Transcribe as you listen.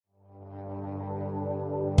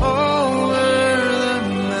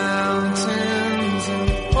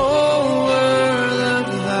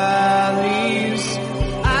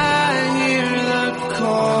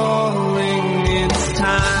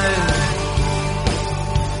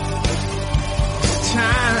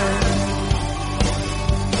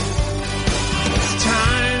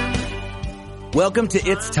Welcome to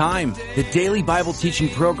It's Time, the daily Bible teaching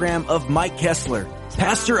program of Mike Kessler,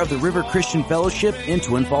 pastor of the River Christian Fellowship in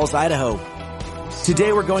Twin Falls, Idaho.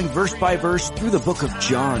 Today we're going verse by verse through the book of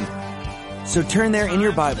John. So turn there in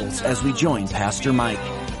your Bibles as we join Pastor Mike.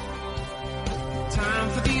 Time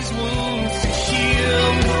for these wounds to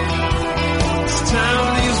heal. It's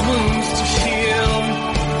time for these wounds to heal.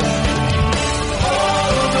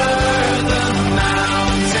 Over the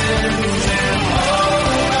mountains and over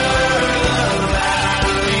the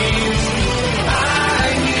valleys,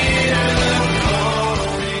 I hear the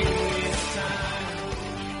calling. It's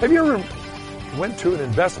time. Have you ever went to an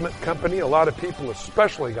investment company? A lot of people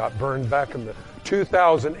especially got burned back in the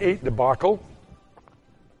 2008 debacle.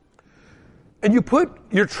 And you put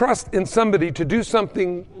your trust in somebody to do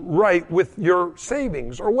something right with your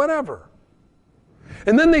savings or whatever.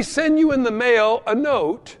 And then they send you in the mail a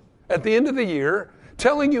note at the end of the year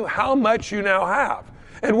telling you how much you now have.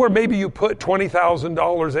 And where maybe you put $20,000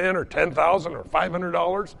 in or $10,000 or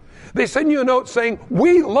 $500, they send you a note saying,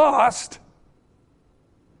 we lost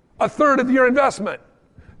a third of your investment.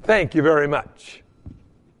 Thank you very much.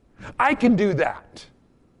 I can do that.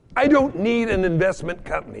 I don't need an investment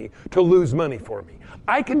company to lose money for me.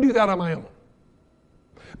 I can do that on my own.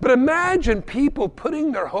 But imagine people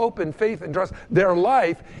putting their hope and faith and trust, their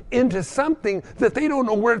life, into something that they don't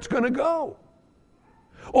know where it's going to go.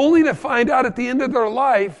 Only to find out at the end of their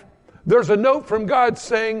life, there's a note from God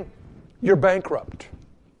saying, you're bankrupt.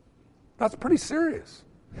 That's pretty serious.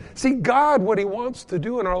 See, God, what He wants to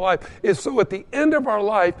do in our life is so at the end of our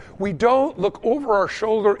life, we don't look over our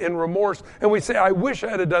shoulder in remorse and we say, I wish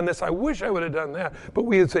I had done this, I wish I would have done that. But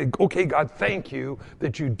we would say, okay, God, thank you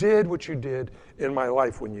that you did what you did in my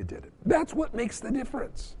life when you did it. That's what makes the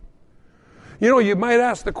difference. You know, you might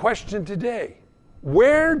ask the question today,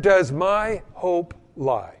 where does my hope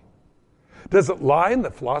lie? Does it lie in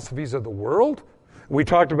the philosophies of the world? We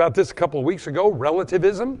talked about this a couple of weeks ago,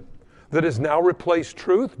 relativism. That has now replaced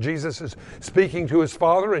truth. Jesus is speaking to his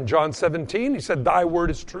Father in John 17. He said, thy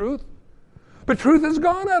word is truth. But truth has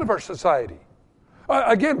gone out of our society.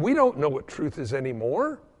 Again, we don't know what truth is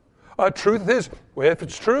anymore. Truth is, well, if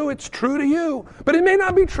it's true to you. But it may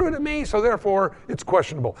not be true to me, so therefore it's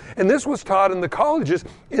questionable. And this was taught in the colleges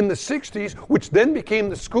in the 60s, which then became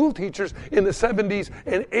the school teachers in the 70s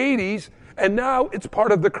and 80s. And now it's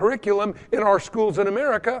part of the curriculum in our schools in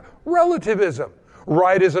America, relativism.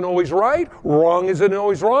 Right isn't always right. Wrong isn't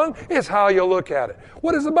always wrong. It's how you look at it.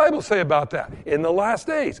 What does the Bible say about that? In the last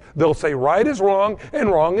days, they'll say right is wrong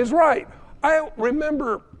and wrong is right. I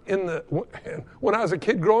remember when I was a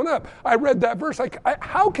kid growing up, I read that verse.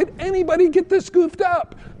 How could anybody get this goofed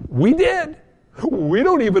up? We did. We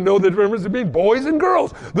don't even know the difference between boys and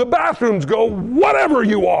girls. The bathrooms go, whatever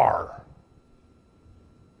you are.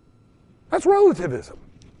 That's relativism.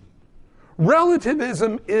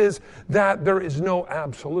 Relativism is that there is no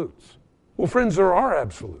absolutes. Well, friends, there are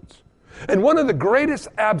absolutes. And one of the greatest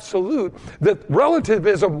absolute that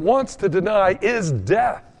relativism wants to deny is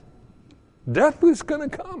death. Death is going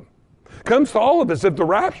to come. Comes to all of us. If the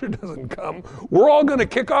rapture doesn't come, we're all going to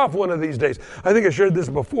kick off one of these days. I think I shared this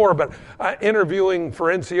before, but interviewing for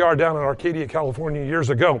NCR down in Arcadia, California years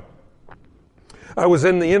ago. I was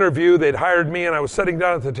in the interview, they'd hired me, and I was sitting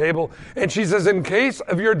down at the table, and she says, in case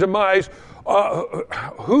of your demise,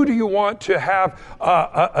 who do you want to have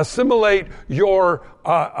assimilate your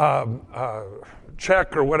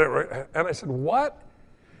check or whatever? And I said, what?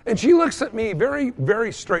 And she looks at me very,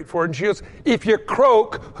 very straightforward, and she goes, if you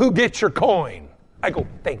croak, who gets your coin? I go,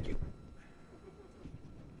 thank you.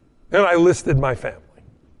 And I listed my family.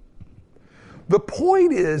 The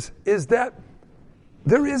point is that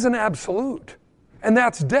there is an absolute. And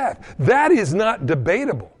that's death. That is not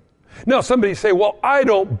debatable. Now, somebody say, well, I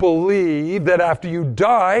don't believe that after you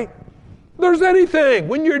die, there's anything.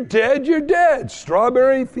 When you're dead, you're dead.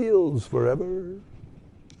 Strawberry fields forever.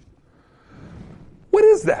 What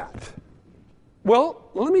is that?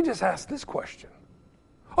 Well, let me just ask this question.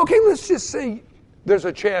 Okay, let's just say there's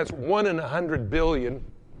a chance 1 in 100 billion.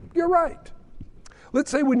 You're right.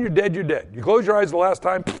 Let's say when you're dead, you're dead. You close your eyes the last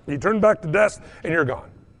time, you turn back to dust, and you're gone.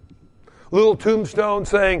 Little tombstone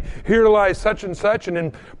saying, here lies such and such, and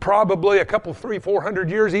in probably a couple, 300-400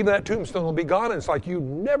 years, even that tombstone will be gone, and it's like you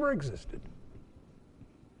never existed.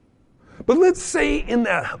 But let's say in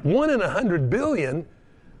that 1 in 100 billion,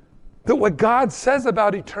 that what God says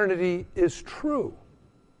about eternity is true.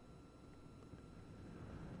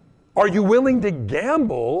 Are you willing to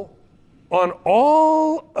gamble on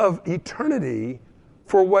all of eternity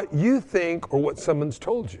for what you think or what someone's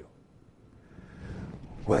told you?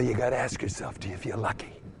 Well, you got to ask yourself, do you feel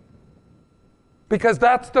lucky? Because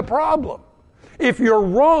that's the problem. If you're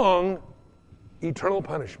wrong, eternal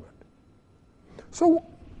punishment. So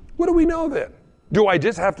what do we know then? Do I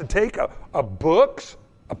just have to take a book's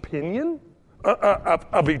opinion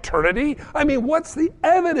of eternity? I mean, what's the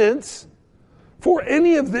evidence for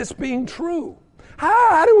any of this being true?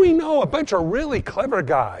 How do we know a bunch of really clever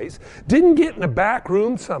guys didn't get in a back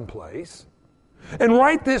room someplace and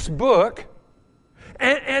write this book,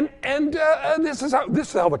 and this is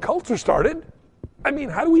how the culture started? I mean,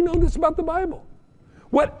 how do we know this about the Bible?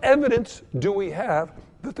 What evidence do we have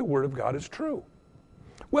that the Word of God is true?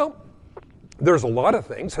 Well, there's a lot of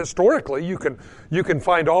things. Historically, you can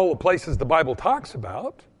find all the places the Bible talks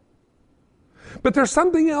about. But there's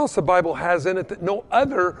something else the Bible has in it that no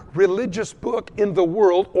other religious book in the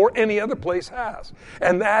world or any other place has.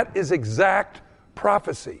 And that is exact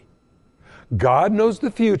prophecy. God knows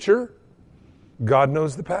the future. God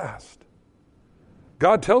knows the past.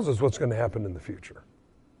 God tells us what's going to happen in the future.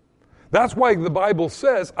 That's why the Bible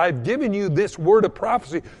says, I've given you this word of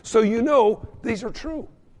prophecy so you know these are true.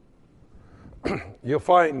 You'll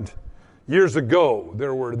find years ago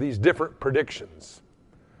there were these different predictions.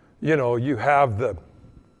 You know, you have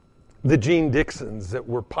the Gene Dixons that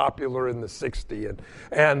were popular in the 60s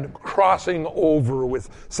and crossing over with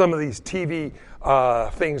some of these TV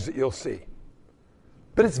things that you'll see.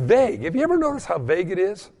 But it's vague. Have you ever noticed how vague it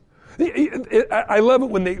is? I love it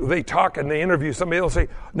when they talk and they interview somebody. They'll say,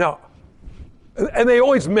 now, and they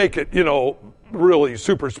always make it, really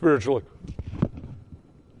super spiritual.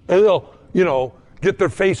 And they'll, get their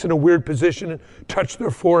face in a weird position and touch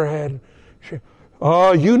their forehead.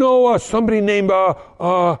 Somebody named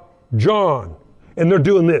John. And they're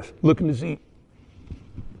doing this, looking to see.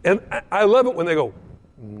 And I love it when they go,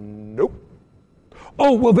 nope.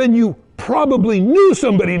 Oh, well, then you probably knew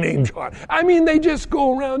somebody named John. I mean, they just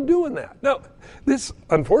go around doing that. Now, this,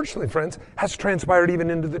 unfortunately, friends, has transpired even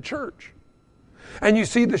into the church. And you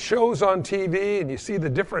see the shows on TV and you see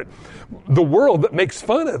the world that makes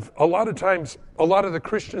fun of a lot of times, a lot of the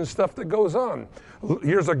Christian stuff that goes on.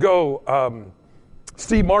 Years ago,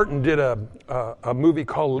 Steve Martin did a movie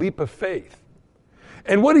called Leap of Faith.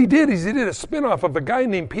 And what he did is he did a spinoff of a guy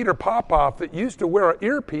named Peter Popoff that used to wear an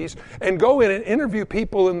earpiece and go in and interview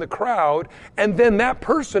people in the crowd, and then that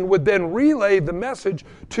person would then relay the message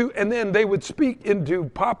and then they would speak into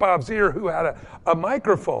Popoff's ear, who had a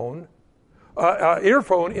microphone,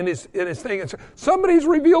 earphone in his thing, and say, somebody's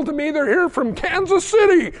revealed to me they're here from Kansas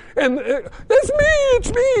City, and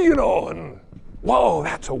it's me, and whoa,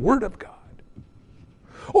 that's a word of God.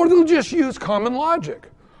 Or they'll just use common logic.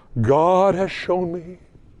 God has shown me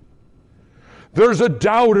there's a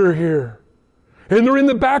doubter here, and they're in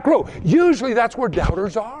the back row. Usually that's where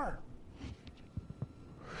doubters are.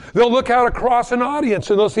 They'll look out across an audience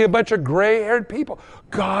and they'll see a bunch of gray-haired people.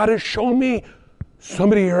 God has shown me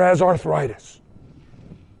somebody here has arthritis.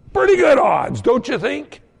 Pretty good odds, don't you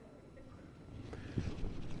think?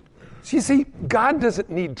 So you see, God doesn't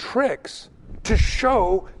need tricks to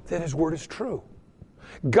show that His Word is true.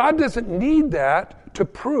 God doesn't need that to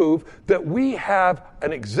prove that we have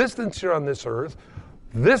an existence here on this earth,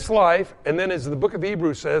 this life, and then as the book of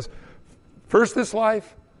Hebrews says, first this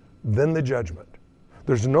life, then the judgment.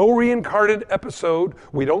 There's no reincarnated episode.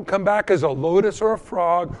 We don't come back as a lotus or a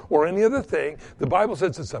frog or any other thing. The Bible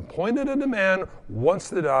says it's appointed unto man once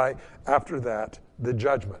to die, after that, the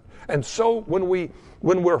judgment. And so when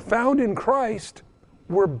we're found in Christ,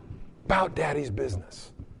 we're about Daddy's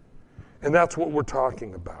business. And that's what we're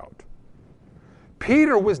talking about.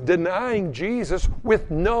 Peter was denying Jesus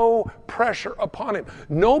with no pressure upon him.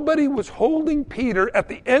 Nobody was holding Peter at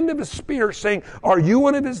the end of his spear saying, are you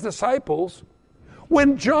one of his disciples?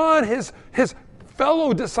 When John, his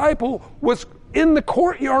fellow disciple, was in the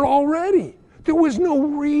courtyard already. There was no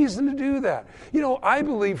reason to do that. I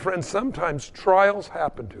believe, friends, sometimes trials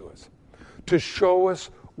happen to us to show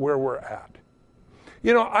us where we're at.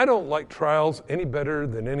 I don't like trials any better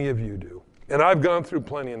than any of you do. And I've gone through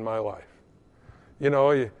plenty in my life.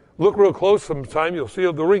 You look real close sometime, you'll see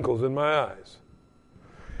the wrinkles in my eyes.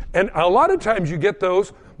 And a lot of times you get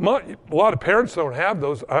those. A lot of parents don't have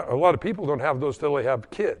those. A lot of people don't have those till they have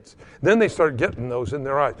kids. Then they start getting those in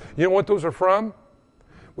their eyes. You know what those are from?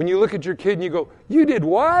 When you look at your kid and you go, you did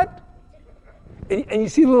what? And you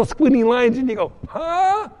see little squinty lines and you go,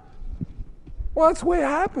 huh? Well, that's the way it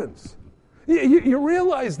happens. You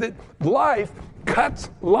realize that life cuts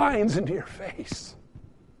lines into your face.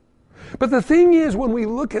 But the thing is, when we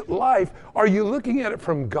look at life, are you looking at it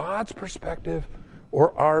from God's perspective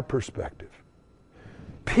or our perspective?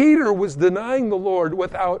 Peter was denying the Lord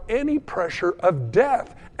without any pressure of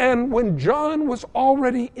death, and when John was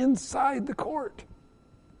already inside the court.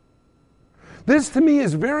 This to me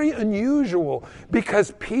is very unusual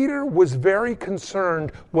because Peter was very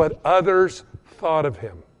concerned what others thought of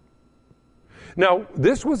him. Now,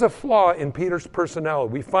 this was a flaw in Peter's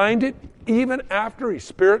personality. We find it even after he's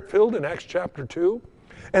Spirit-filled in Acts chapter 2.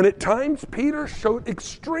 And at times, Peter showed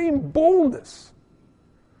extreme boldness.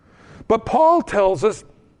 But Paul tells us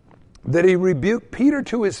that he rebuked Peter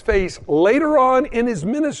to his face later on in his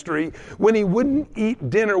ministry when he wouldn't eat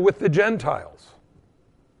dinner with the Gentiles,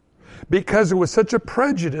 because there was such a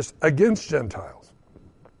prejudice against Gentiles.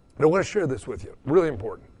 And I want to share this with you. Really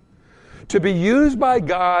important. To be used by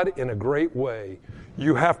God in a great way,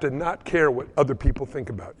 you have to not care what other people think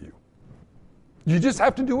about you. You just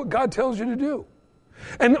have to do what God tells you to do.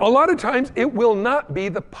 And a lot of times, it will not be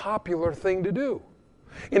the popular thing to do.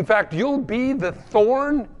 In fact, you'll be the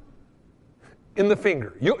thorn in the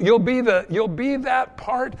finger. You'll be that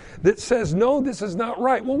part that says, no, this is not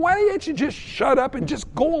right. Well, why don't you just shut up and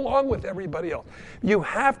just go along with everybody else? You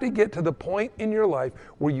have to get to the point in your life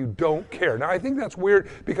where you don't care. Now, I think that's weird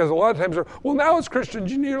because a lot of times, well, now as Christians,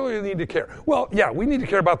 you really need to care. Well, yeah, we need to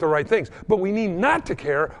care about the right things, but we need not to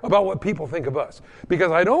care about what people think of us.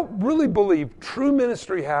 Because I don't really believe true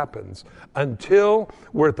ministry happens until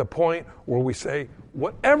we're at the point where we say,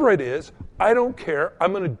 whatever it is, I don't care.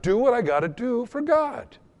 I'm going to do what I got to do for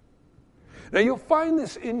God. Now, you'll find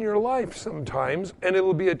this in your life sometimes, and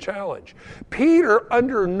it'll be a challenge. Peter,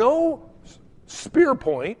 under no spear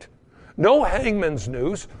point, no hangman's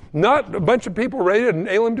noose, not a bunch of people ready to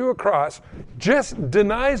nail him to a cross, just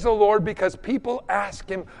denies the Lord because people ask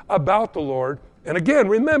him about the Lord. And again,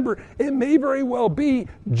 remember, it may very well be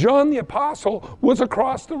John the Apostle was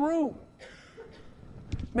across the room.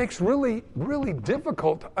 Makes really, really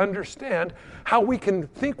difficult to understand how we can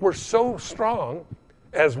think we're so strong.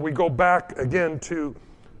 As we go back again to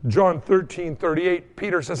John 13:38,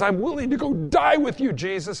 Peter says, I'm willing to go die with you,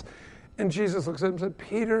 Jesus. And Jesus looks at him and said,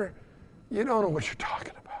 Peter, you don't know what you're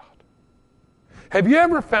talking about. Have you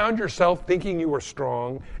ever found yourself thinking you were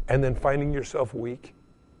strong and then finding yourself weak?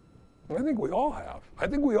 I think we all have. I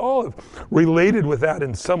think we all have related with that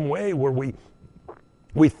in some way where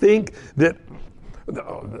we think that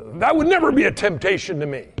that would never be a temptation to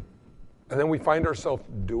me. And then we find ourselves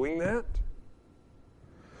doing that.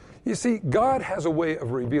 You see, God has a way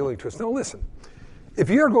of revealing to us. Now listen, if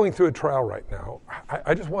you're going through a trial right now,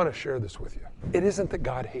 I just want to share this with you. It isn't that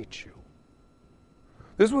God hates you.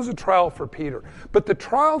 This was a trial for Peter. But the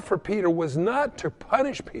trial for Peter was not to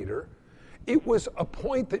punish Peter. It was a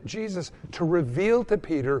point that Jesus, to reveal to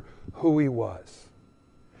Peter who he was.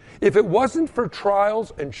 If it wasn't for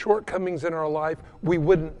trials and shortcomings in our life, we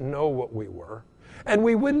wouldn't know what we were. And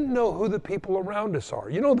we wouldn't know who the people around us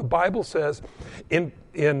are. You know, the Bible says in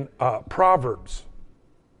Proverbs,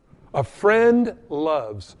 a friend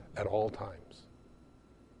loves at all times.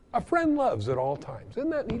 A friend loves at all times.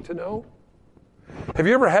 Isn't that neat to know? Have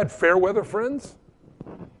you ever had fair weather friends?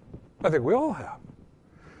 I think we all have.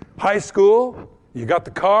 High school, you got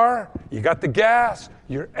the car, you got the gas,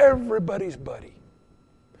 you're everybody's buddy.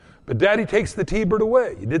 But daddy takes the T-bird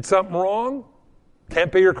away. You did something wrong,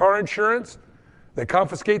 can't pay your car insurance, they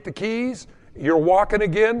confiscate the keys, you're walking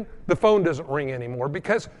again, the phone doesn't ring anymore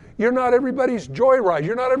because you're not everybody's joyride,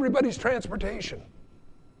 you're not everybody's transportation.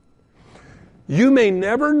 You may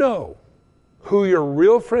never know who your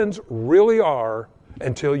real friends really are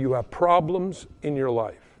until you have problems in your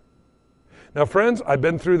life. Now, friends, I've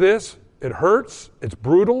been through this. It hurts, it's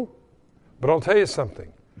brutal, but I'll tell you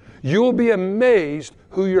something. You will be amazed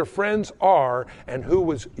who your friends are and who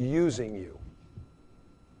was using you.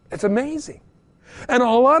 It's amazing. And a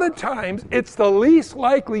lot of times, it's the least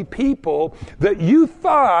likely people that you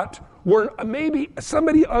thought were maybe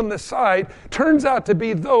somebody on the side, turns out to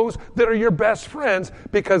be those that are your best friends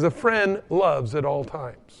because a friend loves at all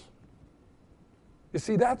times. You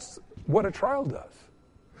see, that's what a trial does.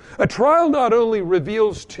 A trial not only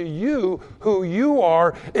reveals to you who you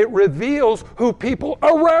are, it reveals who people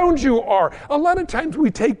around you are. A lot of times we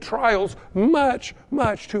take trials much,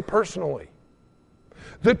 much too personally.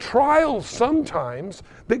 The trial sometimes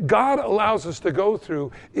that God allows us to go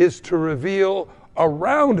through is to reveal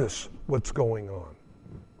around us what's going on.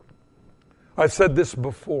 I've said this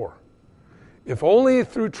before. If only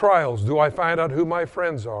through trials do I find out who my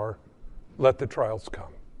friends are, let the trials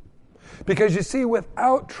come. Because you see,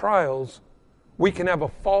 without trials, we can have a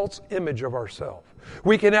false image of ourselves.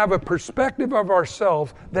 We can have a perspective of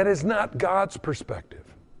ourselves that is not God's perspective.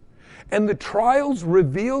 And the trials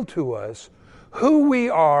reveal to us who we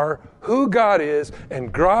are, who God is,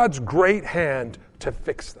 and God's great hand to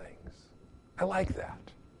fix things. I like that.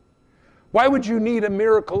 Why would you need a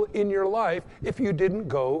miracle in your life if you didn't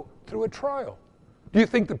go through a trial? Do you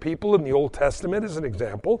think the people in the Old Testament, as an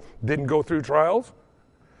example, didn't go through trials?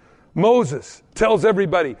 Moses tells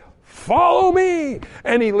everybody, follow me,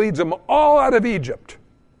 and he leads them all out of Egypt.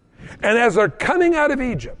 And as they're coming out of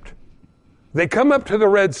Egypt, they come up to the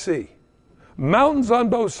Red Sea. Mountains on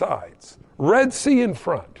both sides, Red Sea in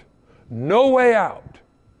front, no way out.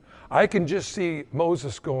 I can just see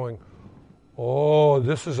Moses going, oh,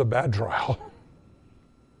 this is a bad trial.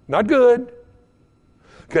 Not good.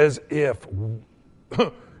 Because if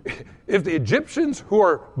the Egyptians who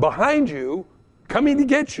are behind you coming to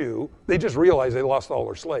get you, they just realize they lost all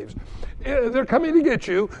their slaves. They're coming to get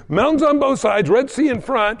you, mountains on both sides, Red Sea in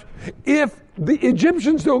front. If the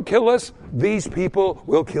Egyptians don't kill us, these people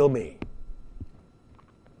will kill me.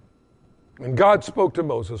 And God spoke to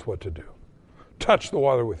Moses what to do. Touch the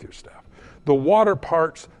water with your staff. The water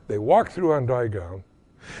parts, they walk through on dry ground.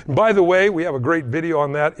 And by the way, we have a great video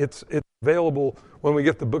on that. It's available when we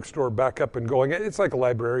get the bookstore back up and going. It's like a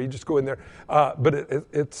library. You just go in there. But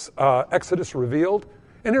it's Exodus Revealed.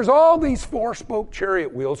 And there's all these 4-spoke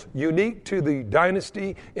chariot wheels unique to the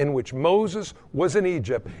dynasty in which Moses was in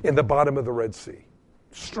Egypt in the bottom of the Red Sea.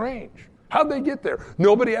 Strange. How'd they get there?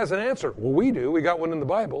 Nobody has an answer. Well, we do. We got one in the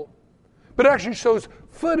Bible. But it actually shows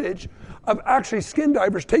footage of actually skin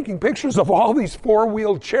divers taking pictures of all these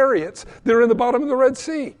 4-wheeled chariots that are in the bottom of the Red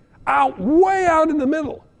Sea. Way out in the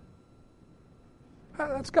middle.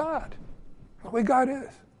 That's God. That's the way God is.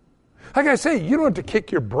 Like I say, you don't have to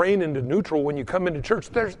kick your brain into neutral when you come into church.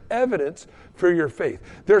 There's evidence for your faith.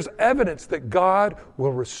 There's evidence that God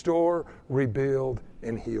will restore, rebuild,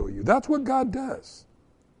 and heal you. That's what God does.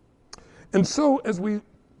 And so as we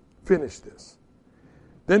finish this,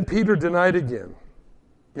 then Peter denied again,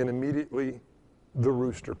 and immediately the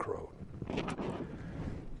rooster crowed.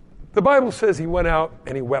 The Bible says he went out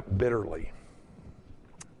and he wept bitterly.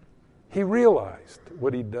 He realized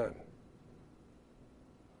what he'd done.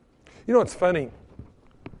 You know, it's funny.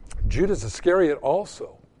 Judas Iscariot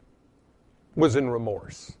also was in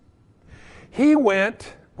remorse. He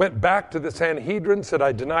went back to the Sanhedrin, said,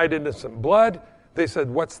 I denied innocent blood. They said,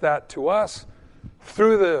 what's that to us?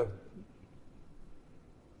 Threw the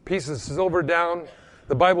pieces of silver down.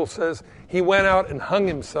 The Bible says he went out and hung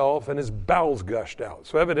himself and his bowels gushed out.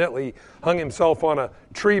 So evidently he hung himself on a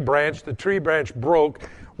tree branch. The tree branch broke.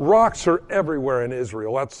 Rocks are everywhere in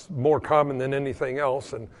Israel. That's more common than anything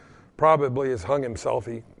else. And probably has hung himself.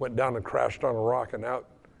 He went down and crashed on a rock and out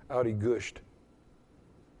he gushed.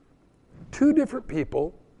 2 different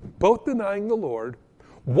people, both denying the Lord.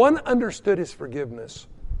 One understood his forgiveness,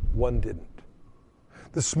 one didn't.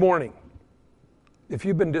 This morning, if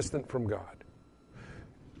you've been distant from God,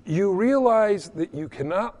 you realize that you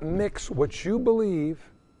cannot mix what you believe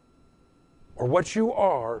or what you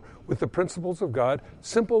are with the principles of God.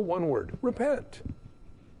 Simple one word, repent.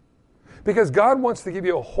 Because God wants to give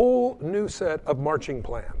you a whole new set of marching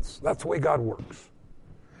plans. That's the way God works.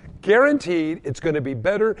 Guaranteed, it's going to be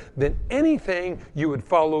better than anything you would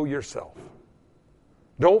follow yourself.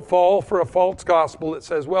 Don't fall for a false gospel that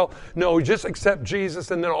says, well, no, just accept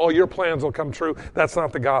Jesus and then all your plans will come true. That's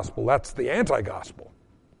not the gospel. That's the anti-gospel.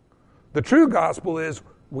 The true gospel is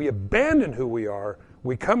we abandon who we are,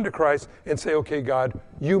 we come to Christ and say, okay, God,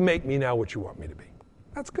 you make me now what you want me to be.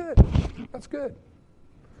 That's good. That's good.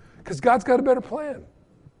 Because God's got a better plan.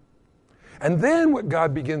 And then what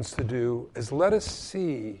God begins to do is let us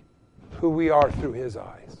see who we are through his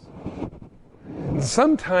eyes. And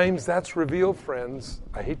sometimes that's revealed, friends,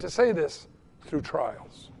 I hate to say this, through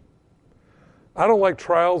trials. I don't like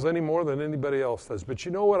trials any more than anybody else does, but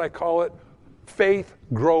you know what I call it?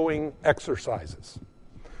 Faith-growing exercises.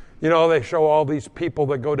 You know, they show all these people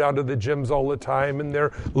that go down to the gyms all the time and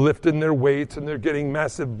they're lifting their weights and they're getting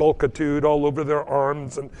massive bulkitude all over their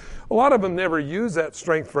arms. And a lot of them never use that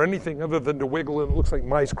strength for anything other than to wiggle, and it looks like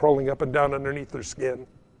mice crawling up and down underneath their skin.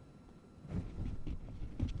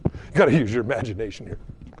 You got to use your imagination here.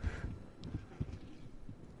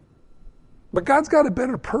 But God's got a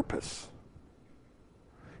better purpose.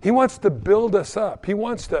 He wants to build us up. He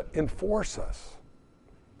wants to enforce us.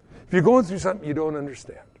 If you're going through something you don't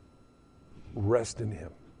understand, rest in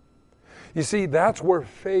him. You see, that's where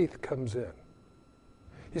faith comes in.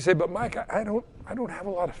 You say, but Mike, I don't have a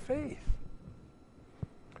lot of faith.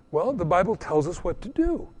 Well, the Bible tells us what to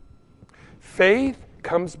do. Faith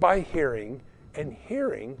comes by hearing, and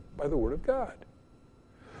hearing by the word of God.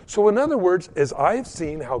 So in other words, as I've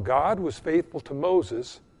seen how God was faithful to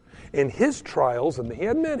Moses in his trials, and he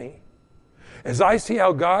had many, as I see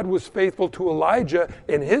how God was faithful to Elijah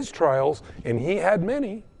in his trials, and he had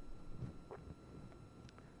many,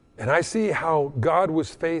 and I see how God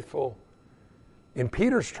was faithful in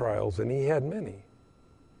Peter's trials, and he had many.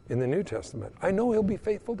 in the New Testament, I know he'll be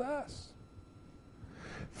faithful to us.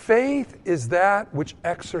 Faith is that which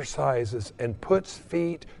exercises and puts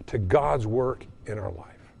feet to God's work in our life.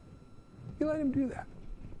 You let him do that.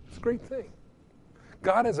 It's a great thing.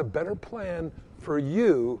 God has a better plan for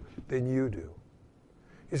you than you do.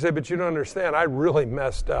 You say, but you don't understand. I really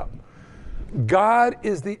messed up. God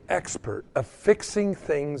is the expert of fixing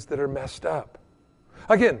things that are messed up.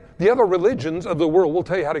 Again, the other religions of the world will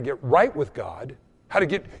tell you how to get right with God, how to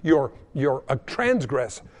get your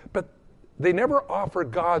transgress, but they never offer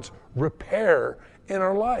God's repair in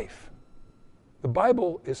our life. The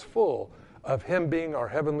Bible is full of him being our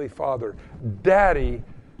Heavenly Father. Daddy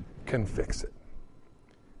can fix it.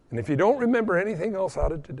 And if you don't remember anything else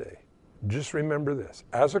out of today, just remember this.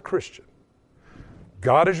 As a Christian,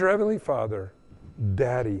 God is your Heavenly Father.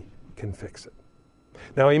 Daddy can fix it.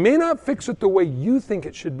 Now, he may not fix it the way you think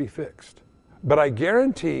it should be fixed, but I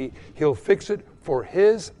guarantee he'll fix it for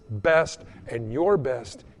his best and your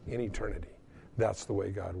best in eternity. That's the way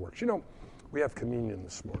God works. You know, we have communion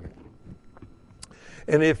this morning.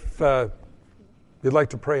 And if you'd like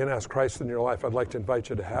to pray and ask Christ in your life, I'd like to invite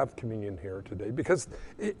you to have communion here today, because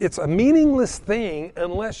it's a meaningless thing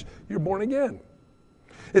unless you're born again.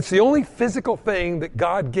 It's the only physical thing that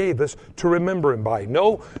God gave us to remember him by.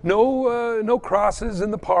 No crosses in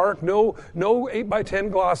the park, no 8x10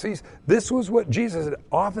 glossies. This was what Jesus said.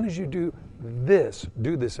 Often as you do this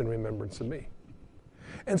in remembrance of me.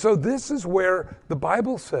 And so this is where the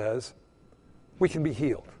Bible says we can be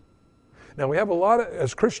healed. Now we have a lot of,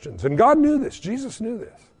 as Christians, and God knew this, Jesus knew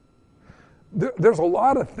this. There's a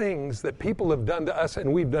lot of things that people have done to us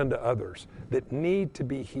and we've done to others that need to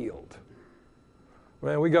be healed.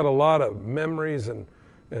 Man, we got a lot of memories and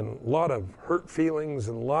a lot of hurt feelings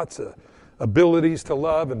and lots of abilities to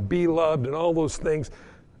love and be loved and all those things.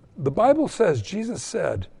 The Bible says, Jesus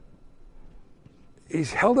said,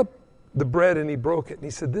 he's held up the bread and he broke it and he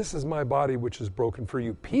said, this is my body which is broken for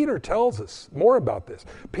you. Peter tells us more about this.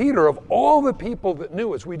 Peter, of all the people that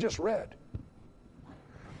knew us, we just read.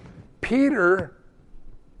 Peter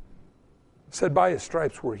said, by his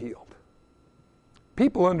stripes we're healed.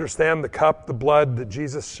 People understand the cup, the blood, that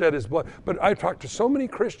Jesus shed his blood. But I talked to so many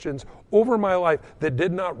Christians over my life that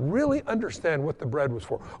did not really understand what the bread was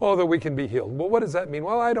for. Oh, that we can be healed. Well, what does that mean?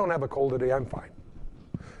 Well, I don't have a cold today, I'm fine.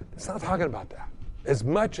 It's not talking about that. As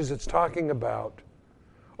much as it's talking about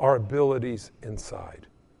our abilities inside.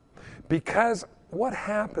 Because what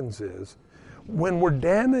happens is, when we're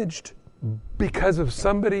damaged because of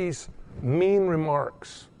somebody's mean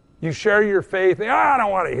remarks, you share your faith, and, I don't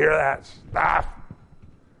want to hear that stuff.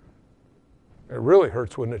 It really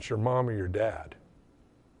hurts when it's your mom or your dad.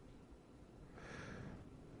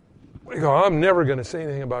 We go, I'm never going to say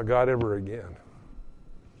anything about God ever again.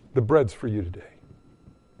 The bread's for you today.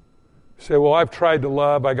 You say, well, I've tried to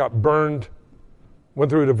love. I got burned, went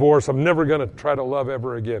through a divorce. I'm never going to try to love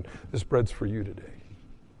ever again. This bread's for you today.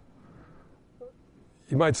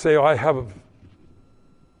 You might say, I have a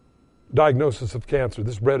diagnosis of cancer.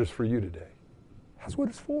 This bread is for you today. That's what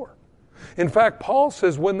it's for. In fact, Paul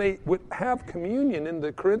says when they would have communion in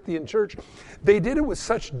the Corinthian church, they did it with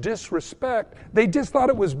such disrespect. They just thought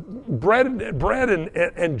it was bread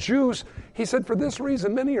and juice. He said, for this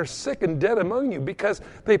reason, many are sick and dead among you, because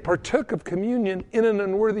they partook of communion in an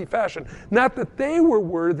unworthy fashion. Not that they were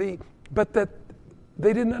worthy, but that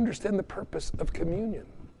they didn't understand the purpose of communion.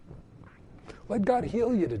 Let God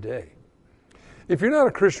heal you today. If you're not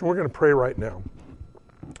a Christian, we're going to pray right now.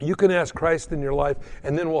 You can ask Christ in your life,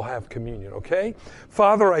 and then we'll have communion, okay?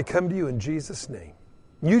 Father, I come to you in Jesus' name.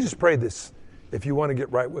 You just pray this if you want to get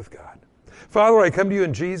right with God. Father, I come to you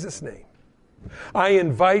in Jesus' name. I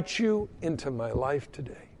invite you into my life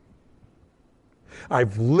today.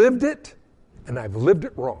 I've lived it, and I've lived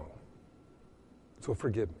it wrong. So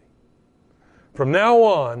forgive me. From now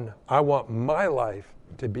on, I want my life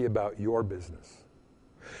to be about your business.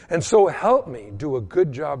 And so help me do a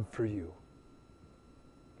good job for you.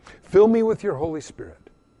 Fill me with your Holy Spirit.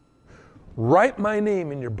 Write my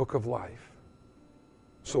name in your book of life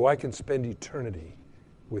so I can spend eternity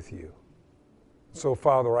with you. So,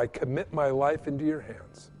 Father, I commit my life into your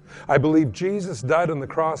hands. I believe Jesus died on the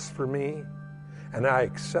cross for me, and I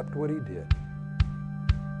accept what he did.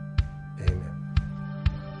 Amen.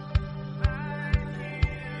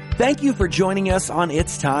 Thank you for joining us on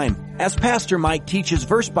It's Time, as Pastor Mike teaches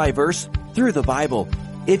verse by verse through the Bible.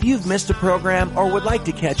 If you've missed a program or would like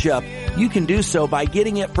to catch up, you can do so by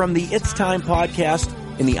getting it from the It's Time podcast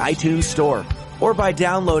in the iTunes store, or by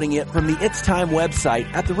downloading it from the It's Time website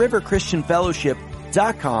at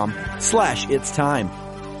theriverchristianfellowship.com/It's Time.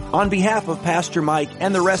 On behalf of Pastor Mike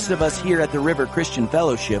and the rest of us here at the River Christian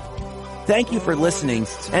Fellowship, Thank you for listening,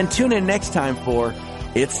 and tune in next time for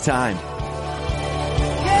It's Time